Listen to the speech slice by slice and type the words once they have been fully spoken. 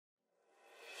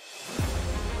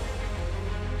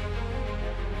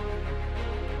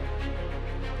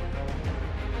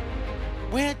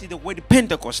where did the word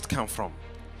Pentecost come from?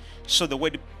 So the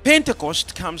word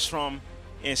Pentecost comes from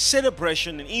a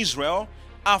celebration in Israel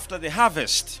after the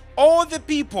harvest. All the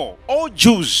people, all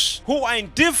Jews who are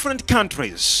in different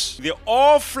countries, they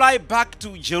all fly back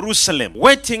to Jerusalem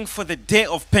waiting for the day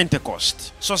of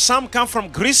Pentecost. So some come from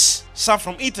Greece, some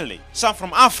from Italy, some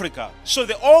from Africa. So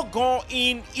they all go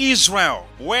in Israel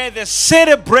where they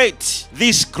celebrate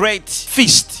this great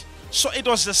feast. So it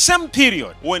was the same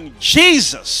period when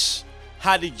Jesus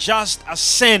had just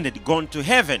ascended, gone to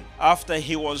heaven after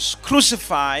he was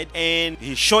crucified, and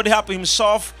he showed up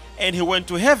himself and he went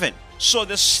to heaven. So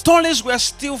the stories were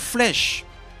still fresh.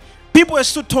 People were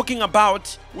still talking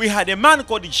about, we had a man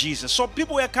called Jesus. So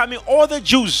people were coming, all the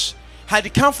Jews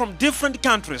had come from different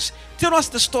countries. Tell us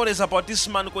the stories about this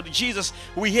man called Jesus.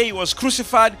 We hear he was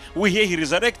crucified, we hear he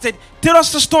resurrected. Tell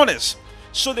us the stories.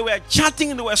 So they were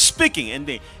chatting and they were speaking,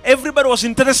 and everybody was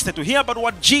interested to hear about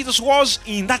what Jesus was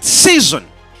in that season.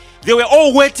 They were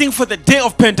all waiting for the day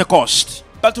of Pentecost.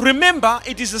 But remember,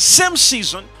 it is the same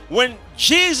season when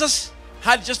Jesus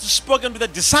had just spoken to the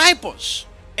disciples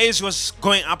as he was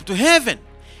going up to heaven.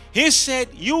 He said,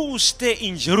 you will stay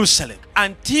in Jerusalem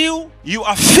until you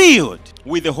are filled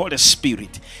with the Holy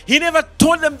Spirit. He never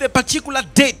told them the particular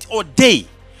date or day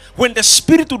when the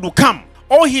Spirit would come.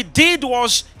 All he did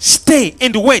was stay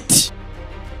and wait.